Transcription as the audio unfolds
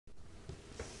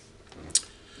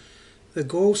The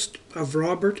ghost of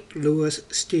Robert Louis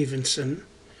Stevenson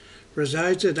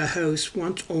resides at a house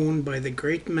once owned by the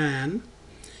great man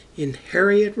in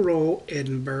Heriot Row,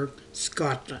 Edinburgh,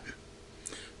 Scotland,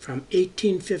 from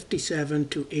 1857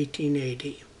 to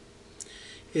 1880.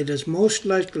 It is most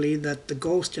likely that the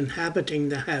ghost inhabiting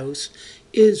the house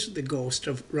is the ghost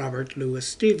of Robert Louis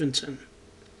Stevenson.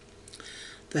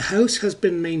 The house has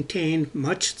been maintained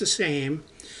much the same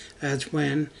as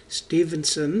when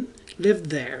Stevenson lived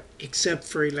there, except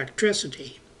for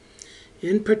electricity.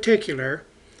 In particular,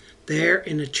 there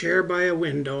in a chair by a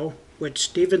window, which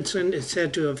Stevenson is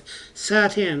said to have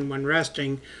sat in when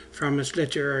resting from his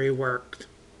literary work.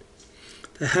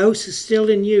 The house is still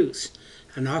in use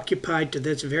and occupied to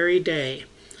this very day,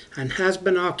 and has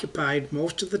been occupied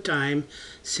most of the time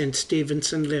since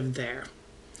Stevenson lived there.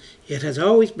 It has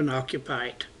always been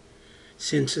occupied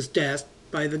since his death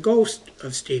by the ghost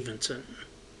of Stevenson.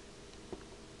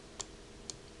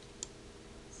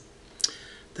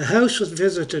 The house was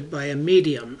visited by a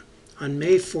medium on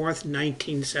May 4th,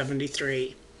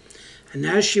 1973, and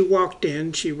as she walked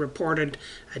in, she reported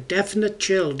a definite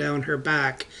chill down her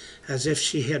back as if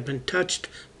she had been touched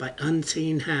by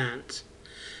unseen hands.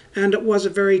 And it was a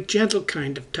very gentle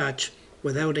kind of touch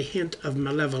without a hint of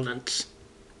malevolence.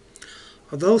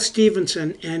 Although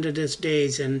Stevenson ended his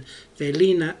days in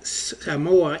Vailima,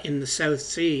 Samoa in the South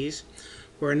Seas,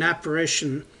 where an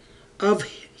apparition of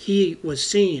he was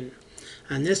seen,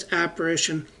 and this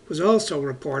apparition was also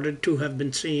reported to have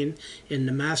been seen in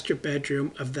the master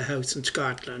bedroom of the house in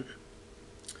Scotland.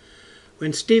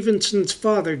 When Stevenson's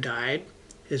father died,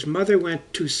 his mother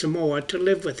went to Samoa to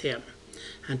live with him,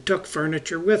 and took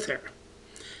furniture with her.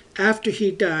 After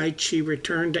he died, she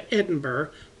returned to Edinburgh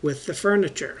with the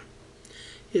furniture.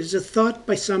 It is a thought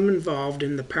by some involved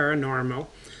in the paranormal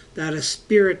that a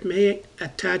spirit may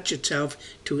attach itself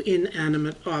to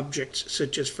inanimate objects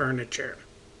such as furniture.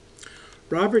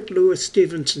 Robert Louis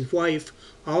Stevenson's wife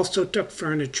also took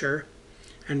furniture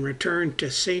and returned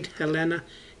to St. Helena,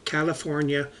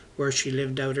 California, where she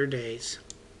lived out her days.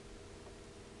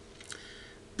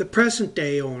 The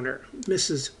present-day owner,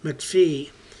 Mrs.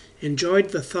 McPhee, enjoyed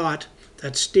the thought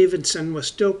that Stevenson was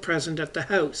still present at the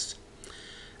house,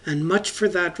 and much for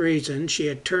that reason she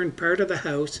had turned part of the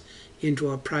house into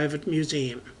a private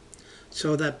museum,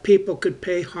 so that people could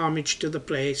pay homage to the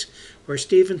place where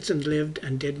Stevenson lived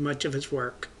and did much of his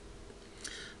work.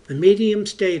 The medium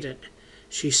stated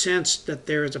she sensed that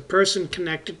there is a person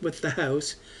connected with the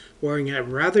house wearing a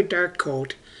rather dark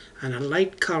coat and a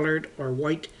light-coloured or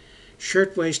white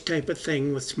shirtwaist type of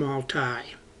thing with small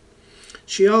tie.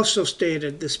 She also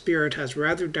stated the spirit has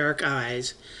rather dark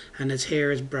eyes and his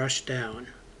hair is brushed down.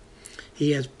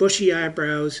 He has bushy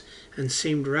eyebrows and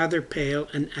seemed rather pale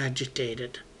and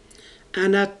agitated,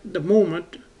 and at the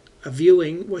moment of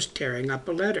viewing was tearing up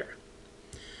a letter.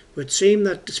 It would seem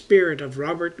that the spirit of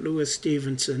Robert Louis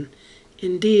Stevenson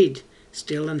indeed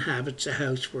still inhabits the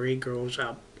house where he grows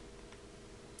up.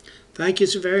 Thank you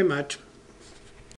so very much.